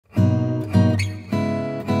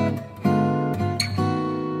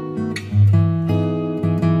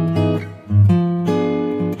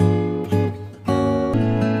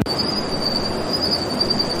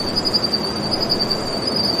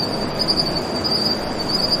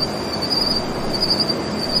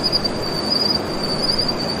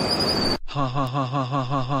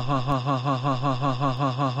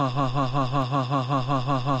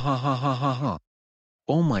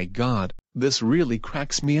This really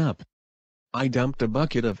cracks me up. I dumped a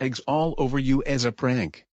bucket of eggs all over you as a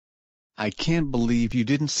prank. I can't believe you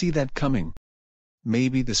didn't see that coming.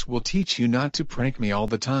 Maybe this will teach you not to prank me all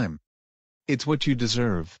the time. It's what you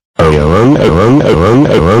deserve. Oh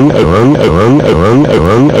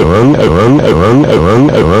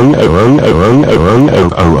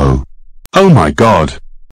my god.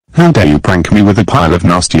 How dare you prank me with a pile of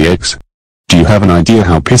nasty eggs? Do you have an idea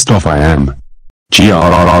how pissed off I am?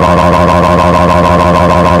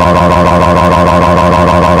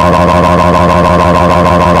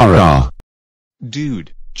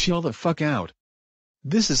 Dude, chill the fuck out.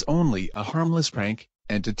 This is only a harmless prank,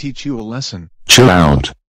 and to teach you a lesson. Chill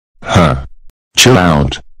out. Huh. Chill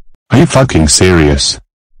out. Are you fucking serious?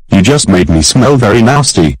 You just made me smell very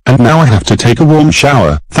nasty, and now I have to take a warm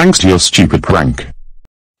shower, thanks to your stupid prank.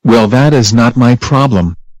 Well, that is not my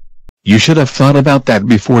problem. You should have thought about that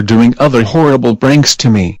before doing other horrible pranks to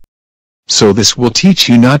me. So this will teach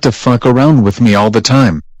you not to fuck around with me all the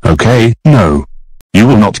time. Okay, no. You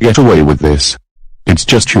will not get away with this. It's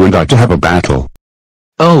just you and I to have a battle.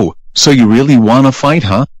 Oh, so you really wanna fight,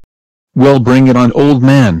 huh? Well, bring it on, old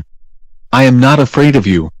man. I am not afraid of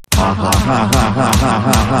you.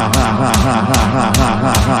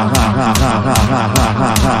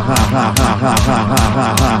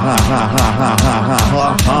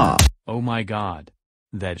 Oh my god.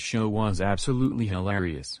 That show was absolutely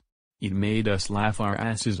hilarious. It made us laugh our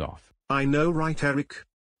asses off. I know, right, Eric?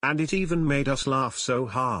 And it even made us laugh so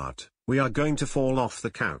hard, we are going to fall off the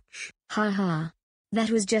couch. Haha. That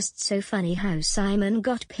was just so funny how Simon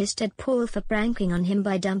got pissed at Paul for pranking on him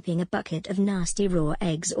by dumping a bucket of nasty raw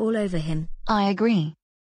eggs all over him. I agree.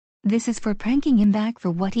 This is for pranking him back for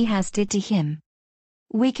what he has did to him.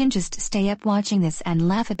 We can just stay up watching this and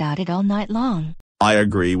laugh about it all night long. I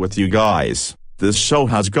agree with you guys. This show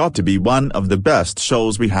has got to be one of the best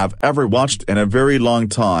shows we have ever watched in a very long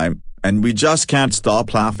time, and we just can't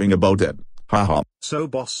stop laughing about it. Haha. So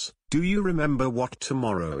boss, do you remember what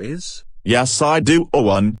tomorrow is? Yes, I do,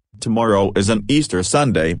 Owen. Tomorrow is an Easter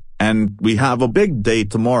Sunday, and we have a big day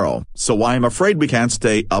tomorrow, so I'm afraid we can't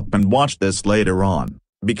stay up and watch this later on,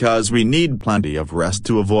 because we need plenty of rest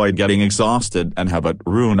to avoid getting exhausted and have it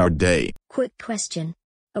ruin our day. Quick question.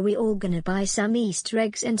 Are we all gonna buy some Easter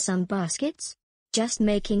eggs and some baskets? Just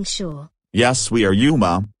making sure. Yes, we are,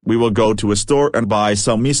 Yuma. We will go to a store and buy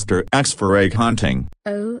some Easter eggs for egg hunting.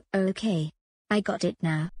 Oh, okay. I got it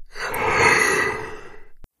now.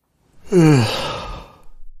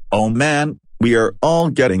 Oh man, we are all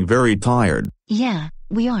getting very tired. Yeah,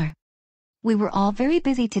 we are. We were all very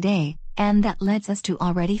busy today, and that leads us to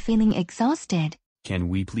already feeling exhausted. Can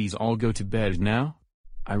we please all go to bed now?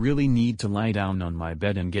 I really need to lie down on my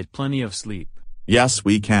bed and get plenty of sleep. Yes,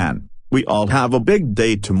 we can. We all have a big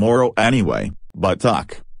day tomorrow anyway, but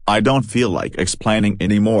I don't feel like explaining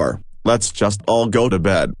anymore. Let's just all go to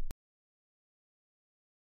bed.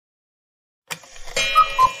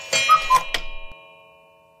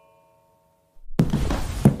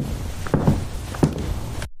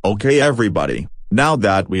 Okay everybody, now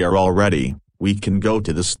that we are all ready, we can go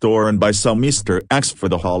to the store and buy some Easter eggs for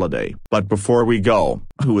the holiday. But before we go,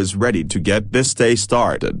 who is ready to get this day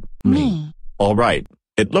started? Me. Alright,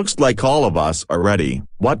 it looks like all of us are ready.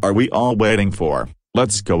 What are we all waiting for?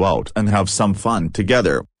 Let's go out and have some fun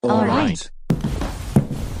together. All right.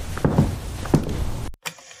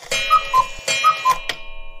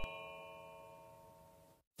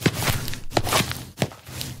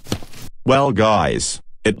 Well guys,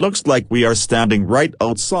 it looks like we are standing right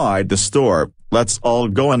outside the store. Let's all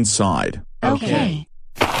go inside. Okay.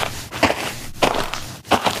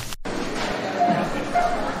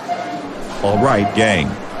 Alright gang,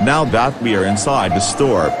 now that we are inside the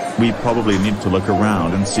store, we probably need to look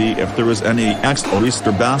around and see if there is any extra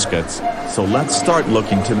Easter baskets, so let's start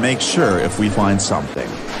looking to make sure if we find something.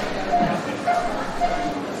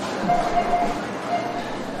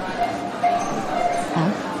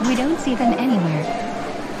 Oh, we don't see them anywhere.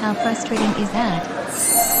 How frustrating is that?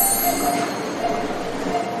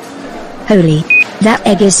 Holy, that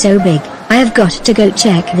egg is so big. I have got to go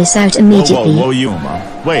check this out immediately. Whoa,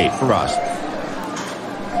 Yuma, wait for us.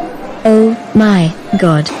 Oh my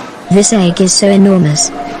god. This egg is so enormous.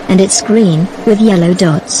 And it's green, with yellow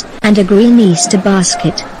dots, and a green Easter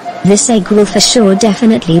basket. This egg will for sure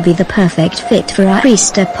definitely be the perfect fit for our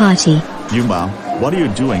Easter party. Yuma, what are you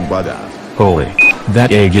doing by that? Holy,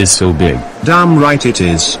 that egg is so big. Damn right it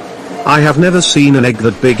is. I have never seen an egg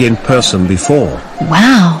that big in person before.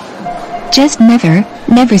 Wow. Just never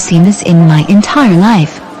seen this in my entire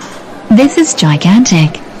life. This is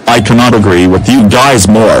gigantic. I cannot agree with you guys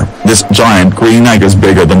more. This giant green egg is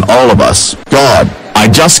bigger than all of us. God, I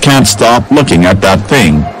just can't stop looking at that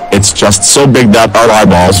thing. It's just so big that our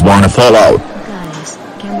eyeballs wanna fall out. Guys,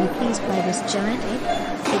 can we please buy this giant egg?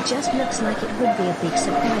 It just looks like it would be a big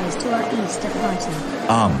surprise to our Easter party.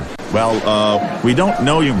 We don't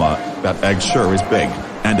know, Yuma. That egg sure is big,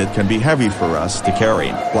 and it can be heavy for us to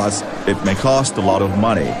carry. Plus, it may cost a lot of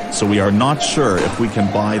money, so we are not sure if we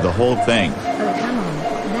can buy the whole thing. Oh come on,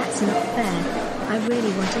 that's not fair. I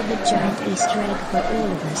really wanted the giant Easter egg for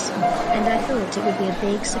all of us, and I thought it would be a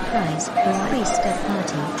big surprise for our Easter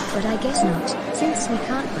party, but I guess not, since we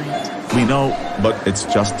can't buy it. We know, but it's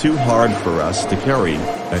just too hard for us to carry,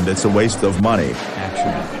 and it's a waste of money.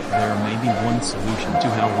 Actually, there may be one solution to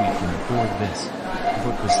how we can afford this.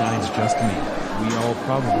 But besides just me, we all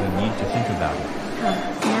probably need to think about it. Huh,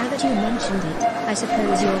 now that you mentioned it, I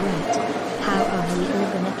suppose you're right. How are we all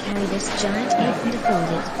gonna carry this giant egg and afford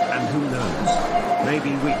it? And who knows?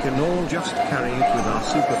 Maybe we can all just carry it with our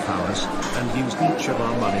superpowers, and use each of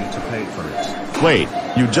our money to pay for it. Wait,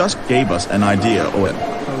 you just gave us an idea, Owen.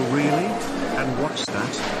 Oh really? And what's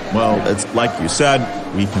that? Well, it's like you said,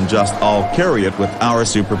 we can just all carry it with our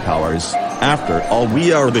superpowers. After all,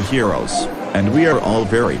 we are the heroes, and we are all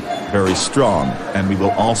very, very strong, and we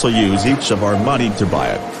will also use each of our money to buy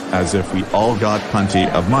it, as if we all got plenty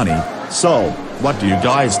of money. So, what do you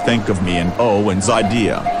guys think of me and Owen's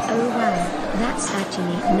idea? Oh wow, that's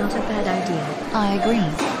actually not a bad idea. I agree.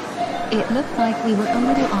 It looked like we were a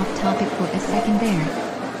little off topic for a second there.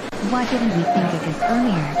 Why didn't we think of this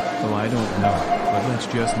earlier? Well, I don't know, but let's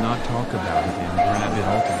just not talk about it and grab it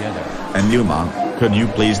all together. And Yuma, could you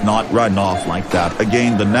please not run off like that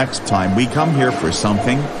again the next time we come here for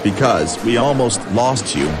something? Because we almost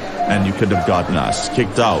lost you, and you could have gotten us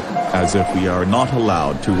kicked out, as if we are not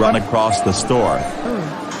allowed to run across the store.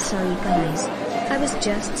 Oh, sorry guys. I was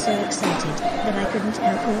just so excited that I couldn't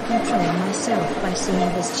help or control myself by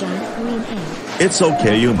seeing this giant green egg. It's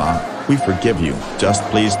okay, Yuma. We forgive you. Just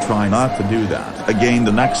please try not to do that again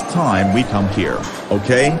the next time we come here,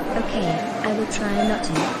 okay? Okay, I will try not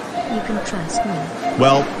to. You can trust me.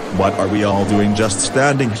 Well, what are we all doing just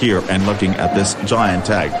standing here and looking at this giant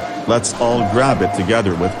egg? Let's all grab it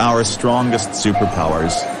together with our strongest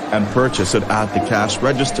superpowers, and purchase it at the cash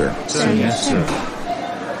register. Yes, sir.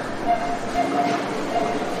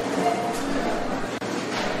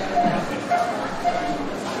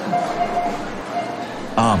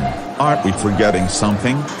 Aren't we forgetting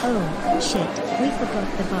something? Oh, shit, we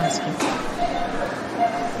forgot the basket.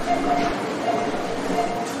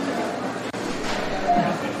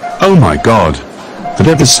 Oh my god. That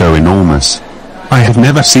egg is so enormous. I have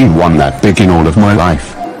never seen one that big in all of my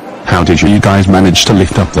life. How did you guys manage to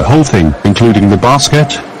lift up the whole thing, including the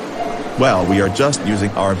basket? Well, we are just using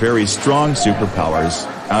our very strong superpowers,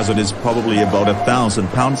 as it is probably about 1,000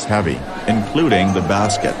 pounds heavy, including the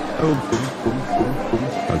basket. Oh,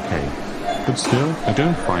 okay. But still, I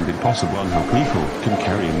don't find it possible how people can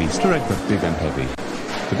carry an Easter egg that big and heavy.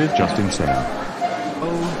 That is just insane.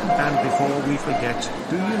 Oh, and before we forget,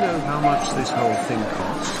 do you know how much this whole thing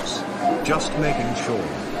costs? Just making sure.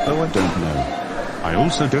 Oh, I don't know. I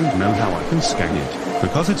also don't know how I can scan it,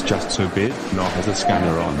 because it's just so big, not has a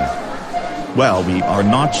scanner on. Well, we are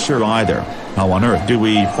not sure either. How on earth do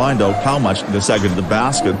we find out how much this egg and the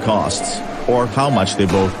basket costs, or how much they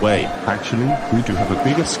both weigh? Actually, we do have a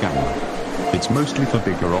bigger scanner. It's mostly for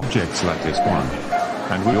bigger objects like this one.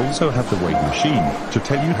 And we also have the weight machine, to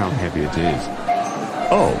tell you how heavy it is.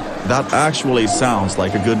 Oh, that actually sounds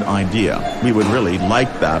like a good idea. We would really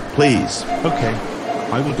like that, please. Okay.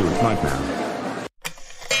 I will do it right now.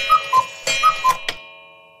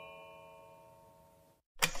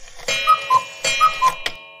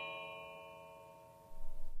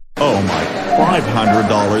 Oh my,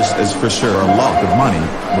 $500 is for sure a lot of money,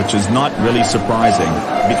 which is not really surprising,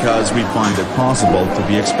 because we find it possible to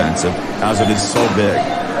be expensive, as it is so big.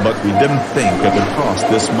 But we didn't think it would cost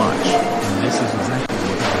this much. And this is exactly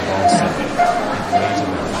what our boss said. It weighs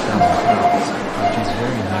about 1,000 pounds, which is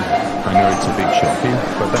very heavy. I know it's a big shocking,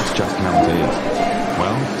 but that's just how it is.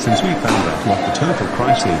 Well, since we found out what the total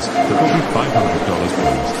price is, that will be $500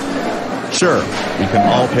 please. Sure, we can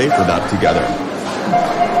all pay for that together.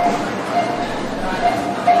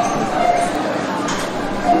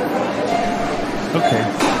 Okay.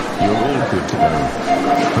 You're all good to go.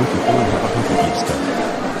 Hope you all have a happy Easter.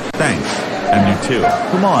 Thanks. And you too.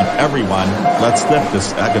 Come on, everyone, let's lift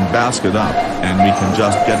this egg and basket up, and we can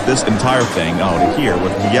just get this entire thing out of here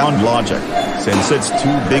with beyond logic, since it's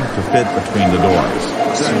too big to fit between the doors.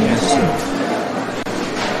 Yes, sir.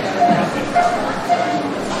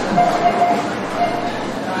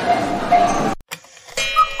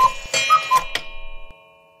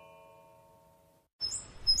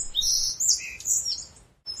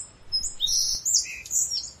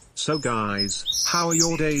 So guys, how are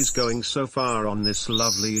your days going so far on this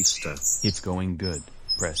lovely Easter? It's going good,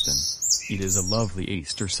 Preston. It is a lovely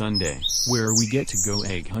Easter Sunday, where we get to go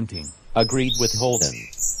egg hunting. Agreed with Holden.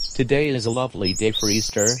 Today is a lovely day for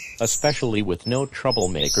Easter, especially with no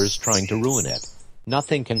troublemakers trying to ruin it.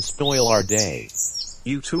 Nothing can spoil our day.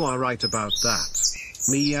 You two are right about that.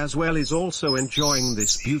 Me as well is also enjoying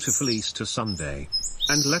this beautiful Easter Sunday.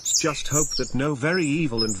 And let's just hope that no very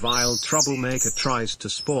evil and vile troublemaker tries to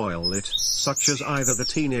spoil it, such as either the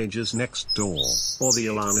teenagers next door, or the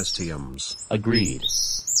Elanistiums. Agreed.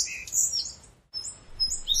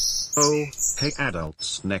 Oh, hey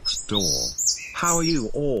adults next door. How are you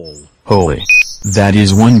all? Holy. That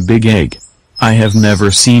is one big egg. I have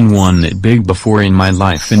never seen one that big before in my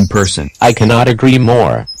life in person. I cannot agree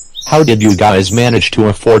more. How did you guys manage to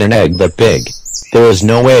afford an egg that big? There is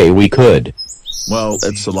no way we could. Well,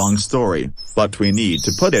 it's a long story, but we need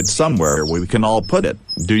to put it somewhere where we can all put it.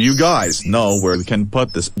 Do you guys know where we can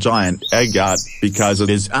put this giant egg at, because it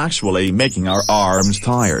is actually making our arms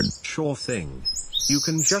tired? Sure thing. You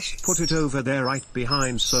can just put it over there right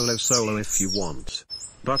behind Solo if you want.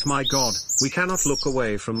 But my god, we cannot look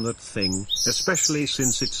away from that thing, especially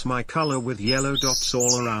since it's my color with yellow dots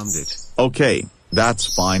all around it. Okay,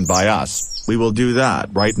 that's fine by us. We will do that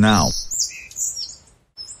right now.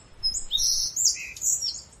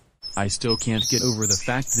 I still can't get over the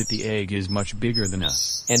fact that the egg is much bigger than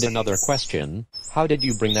us. And another question, how did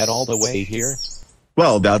you bring that all the way here?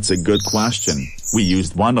 Well, that's a good question. We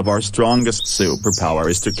used one of our strongest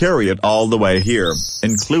superpowers to carry it all the way here,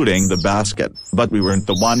 including the basket. But we weren't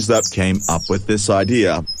the ones that came up with this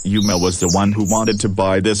idea. Yuma was the one who wanted to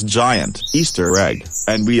buy this giant Easter egg,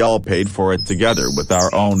 and we all paid for it together with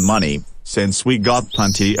our own money, since we got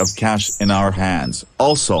plenty of cash in our hands.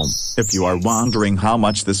 Also, if you are wondering how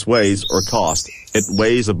much this weighs or cost, it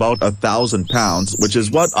weighs about 1,000 pounds, which is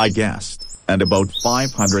what I guessed, and about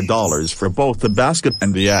 $500 for both the basket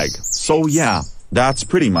and the egg. So yeah, that's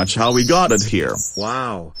pretty much how we got it here.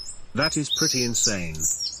 Wow. That is pretty insane.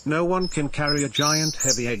 No one can carry a giant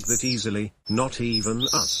heavy egg that easily, not even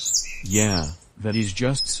us. Yeah, that is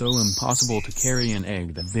just so impossible to carry an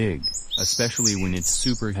egg that big, especially when it's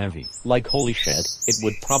super heavy. Like holy shit, it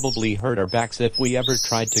would probably hurt our backs if we ever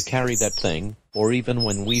tried to carry that thing, or even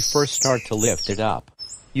when we first start to lift it up.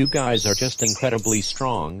 You guys are just incredibly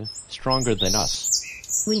strong, stronger than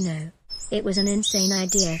us. We know. It was an insane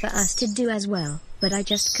idea for us to do as well, but I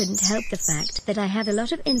just couldn't help the fact that I have a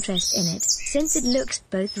lot of interest in it, since it looks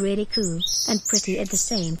both really cool and pretty at the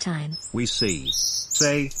same time. We see.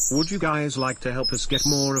 Say, would you guys like to help us get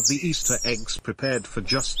more of the Easter eggs prepared for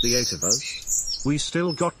just the 8 of us? We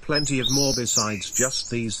still got plenty of more besides just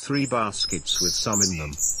these 3 baskets with some in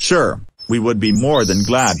them. Sure, we would be more than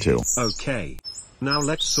glad to. Okay. Now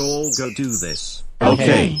let's all go do this.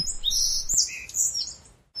 Okay.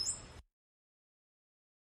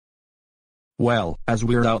 Well, as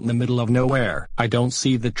we're out in the middle of nowhere, I don't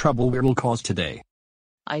see the trouble we will cause today.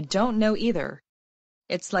 I don't know either.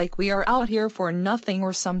 It's like we are out here for nothing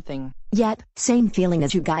or something. Yep, same feeling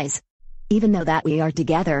as you guys. Even though that we are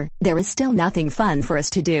together, there is still nothing fun for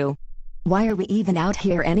us to do. Why are we even out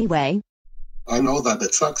here anyway? I know that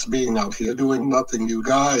it sucks being out here doing nothing, you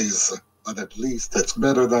guys. But at least it's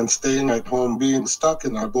better than staying at home being stuck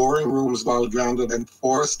in our boring rooms while grounded and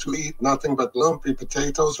forced to eat nothing but lumpy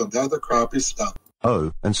potatoes and other crappy stuff.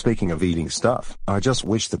 Oh, and speaking of eating stuff, I just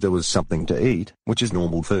wish that there was something to eat, which is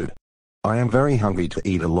normal food. I am very hungry to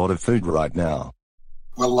eat a lot of food right now.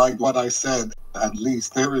 Well, like what I said, at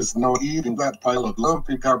least there is no eating that pile of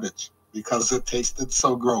lumpy garbage, because it tasted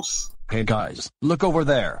so gross. Hey guys, look over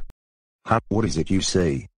there. Huh? What is it you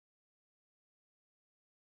see?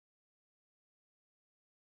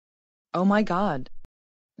 Oh my god.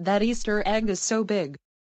 That Easter egg is so big.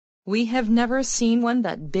 We have never seen one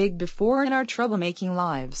that big before in our troublemaking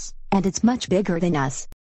lives. And it's much bigger than us.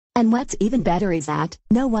 And what's even better is that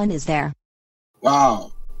no one is there.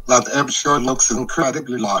 Wow, that egg sure looks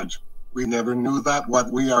incredibly large. We never knew that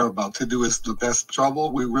what we are about to do is the best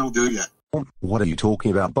trouble we will do yet. What are you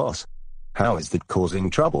talking about, boss? How is that causing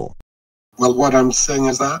trouble? Well, what I'm saying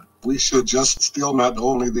is that we should just steal not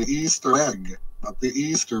only the Easter egg, but the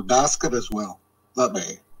Easter basket as well. That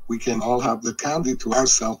way, we can all have the candy to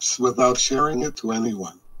ourselves without sharing it to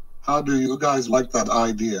anyone. How do you guys like that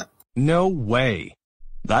idea? No way.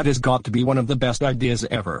 That has got to be one of the best ideas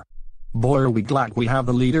ever. Boy, are we glad we have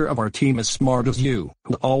the leader of our team as smart as you,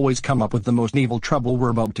 who always come up with the most evil trouble we're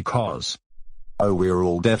about to cause. Oh, we're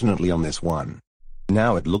all definitely on this one.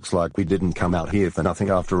 Now it looks like we didn't come out here for nothing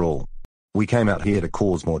after all. We came out here to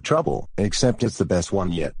cause more trouble, except it's the best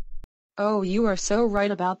one yet. Oh, you are so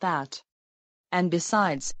right about that. And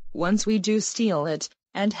besides, once we do steal it,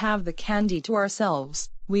 and have the candy to ourselves,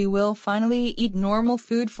 we will finally eat normal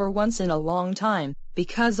food for once in a long time,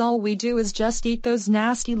 because all we do is just eat those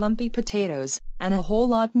nasty lumpy potatoes, and a whole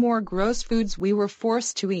lot more gross foods we were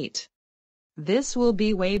forced to eat. This will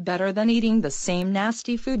be way better than eating the same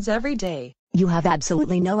nasty foods every day. You have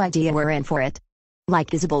absolutely no idea we're in for it.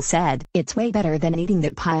 Like Isabel said, it's way better than eating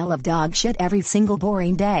that pile of dog shit every single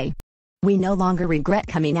boring day. We no longer regret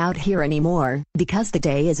coming out here anymore, because the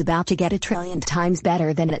day is about to get 1,000,000,000 times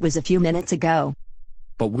better than it was a few minutes ago.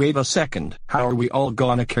 But wait a second, how are we all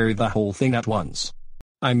gonna carry the whole thing at once?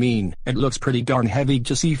 I mean, it looks pretty darn heavy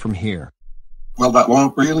to see from here. Well, that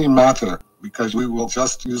won't really matter, because we will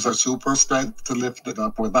just use our super strength to lift it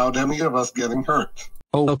up without any of us getting hurt.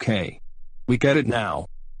 Oh, okay. We get it now.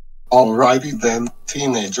 Alrighty then,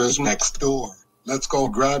 teenagers next door. Let's go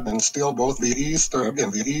grab and steal both the Easter egg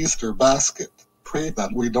and the Easter basket. Pray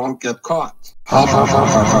that we don't get caught. Ha ha ha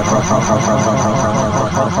ha ha ha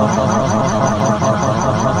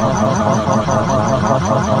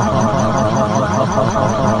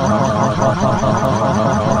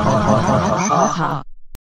ha ha.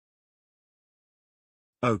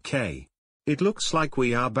 Okay. It looks like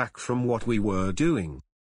we are back from what we were doing.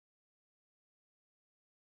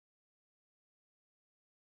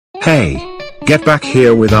 Hey! Get back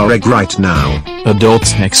here with our egg right now.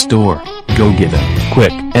 Adults next door, go get it,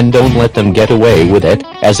 quick, and don't let them get away with it,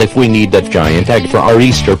 as if we need that giant egg for our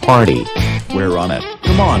Easter party. We're on it.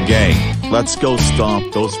 Come on, gang. Let's go stop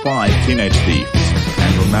those 5 teenage thieves.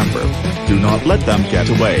 And remember, do not let them get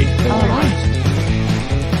away. So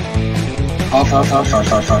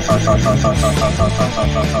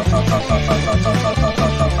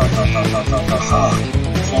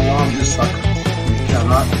long, you suckers. You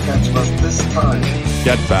cannot catch us this time.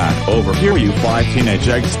 Get back over here, you 5 teenage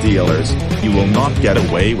egg stealers. You will not get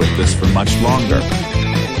away with this for much longer.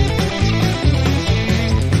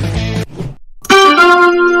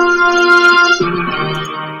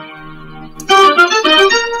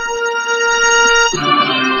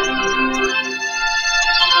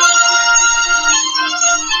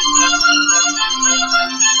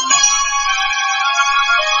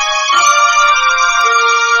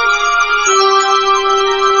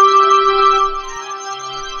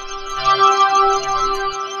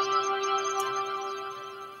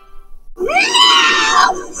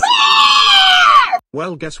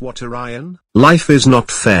 Well, guess what, Orion? Life is not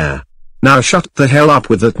fair. Now shut the hell up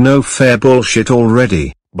with that no fair bullshit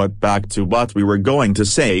already. But back to what we were going to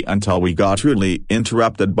say until we got rudely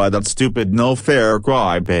interrupted by that stupid no fair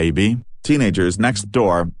crybaby. Teenagers next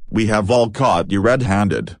door, we have all caught you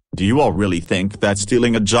red-handed. Do you all really think that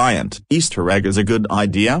stealing a giant Easter egg is a good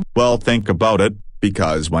idea? Well, think about it,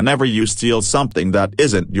 because whenever you steal something that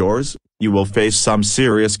isn't yours, you will face some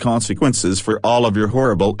serious consequences for all of your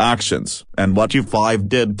horrible actions. And what you 5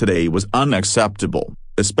 did today was unacceptable,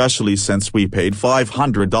 especially since we paid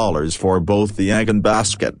 $500 for both the egg and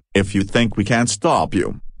basket. If you think we can't stop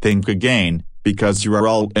you, think again, because you are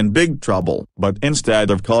all in big trouble. But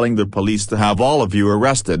instead of calling the police to have all of you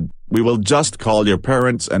arrested, we will just call your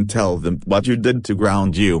parents and tell them what you did to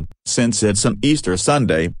ground you, since it's an Easter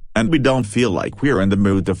Sunday, and we don't feel like we're in the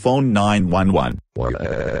mood to phone 911.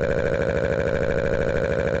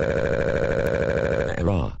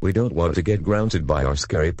 We don't want to get grounded by our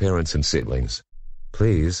scary parents and siblings.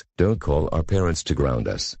 Please, don't call our parents to ground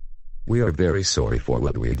us. We are very sorry for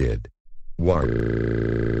what we did.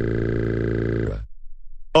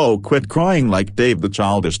 Oh, quit crying like Dave the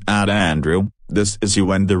Childish Andrew. This is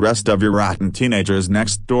you and the rest of your rotten teenagers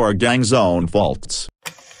next door gang's own faults.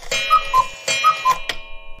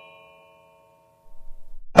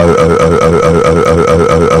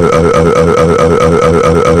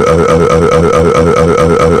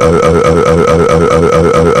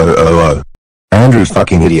 Andrew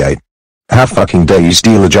fucking idiot. How fucking dare you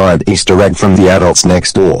steal a giant Easter egg from the adults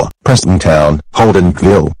next door, Prestontown,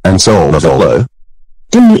 Holdenville, and Sololo?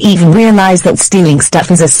 Do you even realize that stealing stuff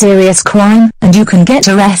is a serious crime, and you can get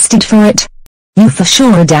arrested for it? You for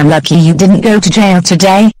sure are damn lucky you didn't go to jail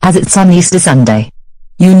today, as it's on Easter Sunday.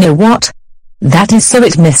 You know what? That is so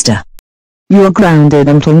it, mister. You are grounded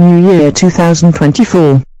until New Year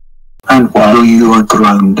 2024. And while you are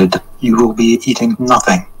grounded, you will be eating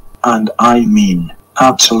nothing. And I mean,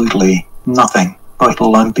 absolutely nothing, but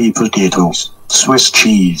lumpy potatoes, Swiss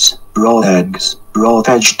cheese, raw eggs, raw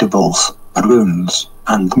vegetables, prunes,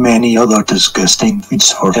 and many other disgusting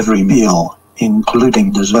foods for every meal,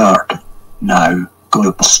 including dessert. Now, go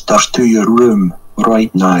upstairs to your room,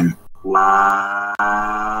 right now.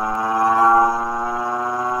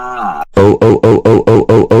 Oh oh oh oh oh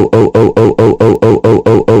oh oh oh oh oh oh oh oh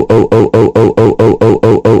oh oh oh oh oh oh oh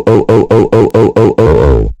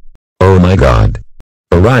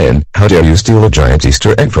you steal a giant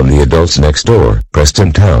Easter egg from the adults next door,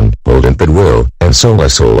 Preston Town, Holden Padwell, and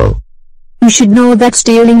Solo. You should know that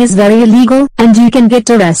stealing is very illegal, and you can get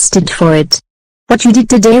arrested for it. What you did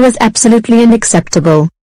today was absolutely unacceptable.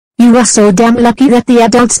 You are so damn lucky that the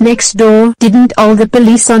adults next door didn't call the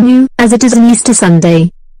police on you, as it is an Easter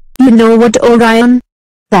Sunday. You know what, Orion?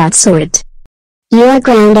 That's it. You are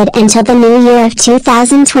grounded until the new year of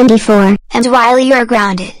 2024. And while you are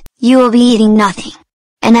grounded, you will be eating nothing.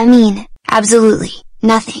 And I mean, absolutely,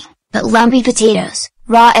 nothing, but lumpy potatoes,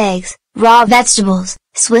 raw eggs, raw vegetables,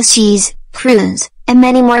 Swiss cheese, prunes, and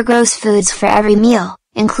many more gross foods for every meal,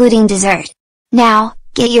 including dessert. Now,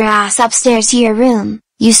 get your ass upstairs to your room,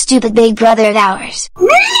 you stupid big brother of ours.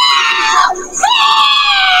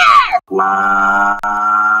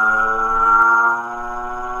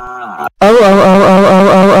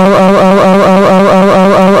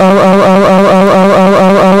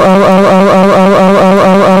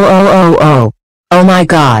 Oh my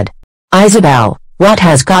God. Isabel, what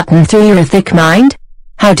has gotten through your thick mind?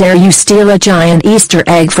 How dare you steal a giant Easter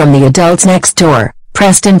egg from the adults next door,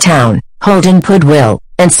 Preston Town, Holden Padwell,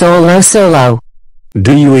 and Solo.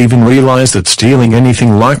 Do you even realize that stealing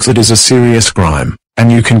anything like that is a serious crime,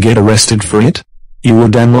 and you can get arrested for it? You were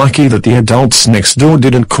damn lucky that the adults next door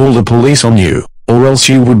didn't call the police on you, or else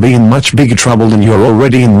you would be in much bigger trouble than you're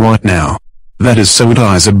already in right now. That is so,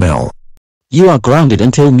 Isabel. You are grounded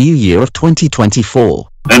until New Year of 2024.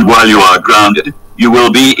 And while you are grounded, you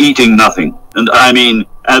will be eating nothing, and I mean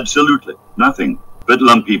absolutely nothing, but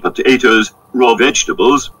lumpy potatoes, raw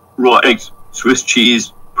vegetables, raw eggs, Swiss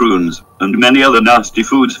cheese, prunes, and many other nasty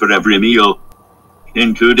foods for every meal,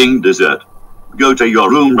 including dessert. Go to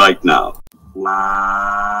your room right now.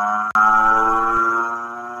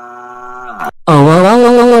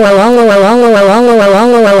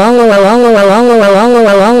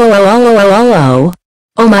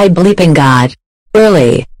 Oh my bleeping God.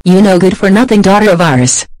 Really, you no good for nothing daughter of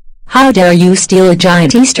ours. How dare you steal a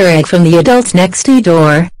giant Easter egg from the adults next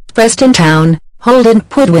door, Preston Town, Holden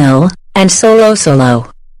Padwell, and Solo.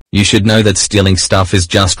 You should know that stealing stuff is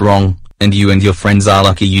just wrong, and you and your friends are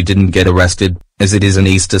lucky you didn't get arrested, as it is an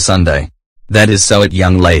Easter Sunday. That is so, it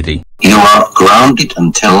young lady. You are grounded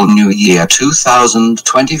until New Year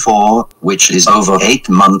 2024, which is over 8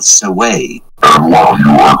 months away. And while you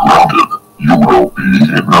are grounded, you will be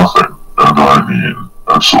eating nothing, and I mean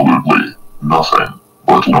absolutely nothing,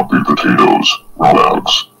 but lumpy potatoes, raw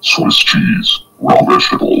eggs, Swiss cheese, raw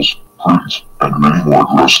vegetables, prunes, and many more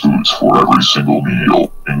gross foods for every single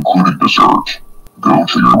meal, including dessert. Go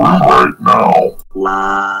to your room right now.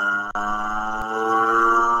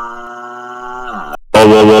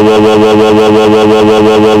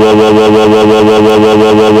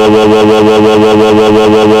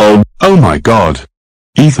 Oh my God.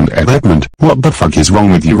 Ethan Edmund, what the fuck is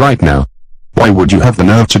wrong with you right now? Why would you have the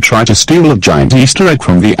nerve to try to steal a giant Easter egg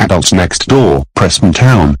from the adults next door, Preston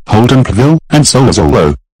Town, Holden Padwell, and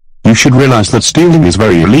Solo? You should realize that stealing is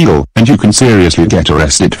very illegal, and you can seriously get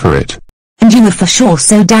arrested for it. And you were for sure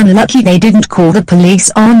so damn lucky they didn't call the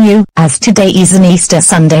police on you, as today is an Easter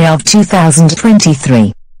Sunday of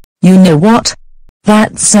 2023. You know what?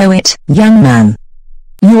 That's so it, young man.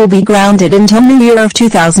 You will be grounded until New Year of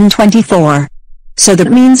 2024. So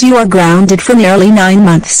that means you are grounded for nearly 9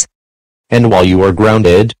 months. And while you are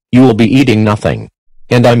grounded, you will be eating nothing.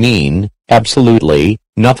 And I mean, absolutely,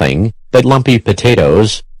 nothing, but lumpy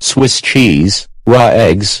potatoes, Swiss cheese, raw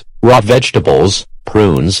eggs, raw vegetables,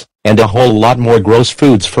 prunes, and a whole lot more gross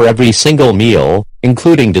foods for every single meal,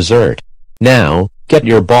 including dessert. Now, get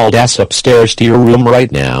your bald ass upstairs to your room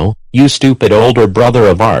right now, you stupid older brother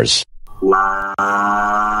of ours.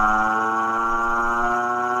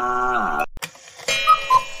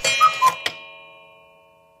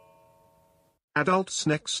 Adults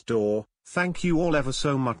next door, thank you all ever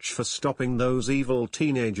so much for stopping those evil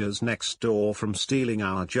teenagers next door from stealing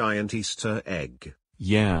our giant Easter egg.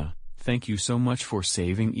 Yeah, thank you so much for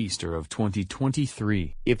saving Easter of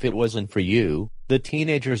 2023. If it wasn't for you, the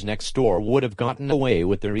teenagers next door would have gotten away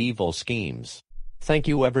with their evil schemes. Thank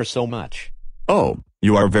you ever so much. Oh,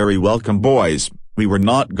 you are very welcome, boys. We were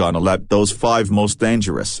not gonna let those 5 most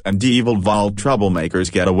dangerous and evil vile troublemakers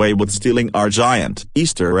get away with stealing our giant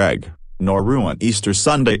Easter egg, nor ruin Easter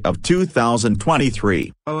Sunday of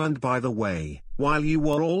 2023. Oh, and by the way, while you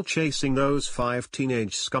were all chasing those 5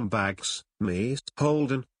 teenage scumbags, me,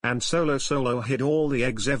 Holden, and Solo hid all the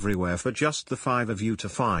eggs everywhere for just the 5 of you to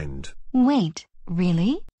find. Wait,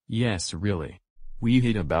 really? Yes, really. We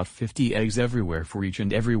hid about 50 eggs everywhere for each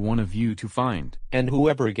and every one of you to find. And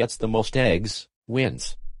whoever gets the most eggs,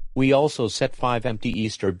 wins. We also set 5 empty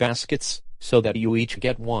Easter baskets, so that you each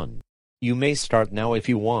get one. You may start now if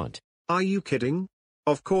you want. Are you kidding?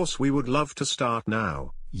 Of course we would love to start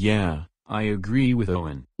now. Yeah, I agree with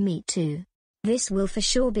Owen. Me too. This will for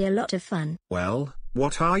sure be a lot of fun. Well,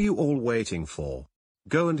 what are you all waiting for?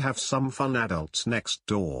 Go and have some fun, adults next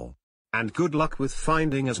door. And good luck with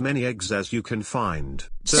finding as many eggs as you can find.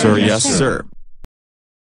 Sir, yes, sir.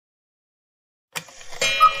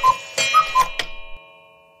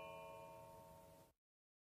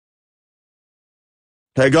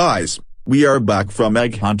 Hey guys, we are back from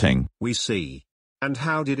egg hunting. We see. And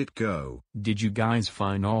how did it go? Did you guys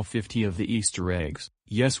find all 50 of the Easter eggs?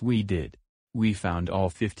 Yes, we did. We found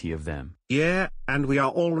all 50 of them. Yeah, and we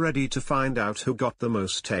are all ready to find out who got the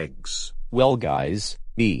most eggs. Well guys,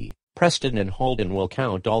 me, Preston and Holden will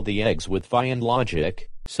count all the eggs with Vian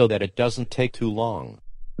logic, so that it doesn't take too long.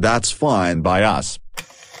 That's fine by us.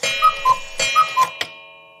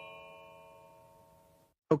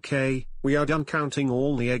 Okay, we are done counting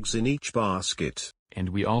all the eggs in each basket. And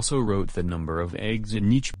we also wrote the number of eggs in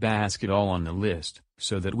each basket all on the list,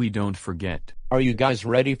 so that we don't forget. Are you guys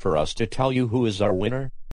ready for us to tell you who is our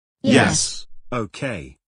winner? Yes.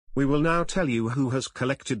 Okay. We will now tell you who has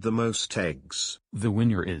collected the most eggs. The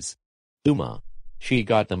winner is Uma. She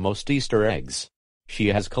got the most Easter eggs. She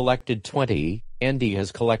has collected 20, Andy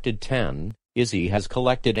has collected 10, Izzy has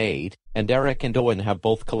collected 8, and Eric and Owen have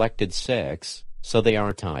both collected 6, so they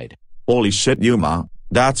are tied. Holy shit, Yuma.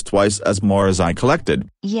 That's twice as more as I collected.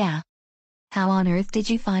 Yeah. How on earth did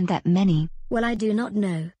you find that many? Well, I do not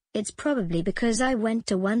know. It's probably because I went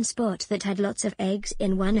to one spot that had lots of eggs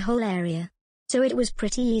in one whole area. So it was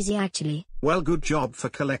pretty easy actually. Well, good job for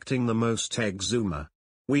collecting the most eggs, Uma.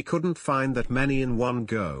 We couldn't find that many in one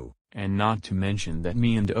go. And not to mention that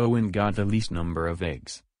me and Owen got the least number of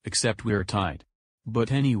eggs, except we're tied.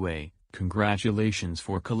 But anyway, congratulations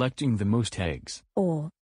for collecting the most eggs.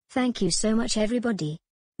 Thank you so much everybody.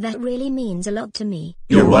 That really means a lot to me.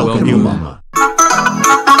 You're welcome, Yuma. Mama.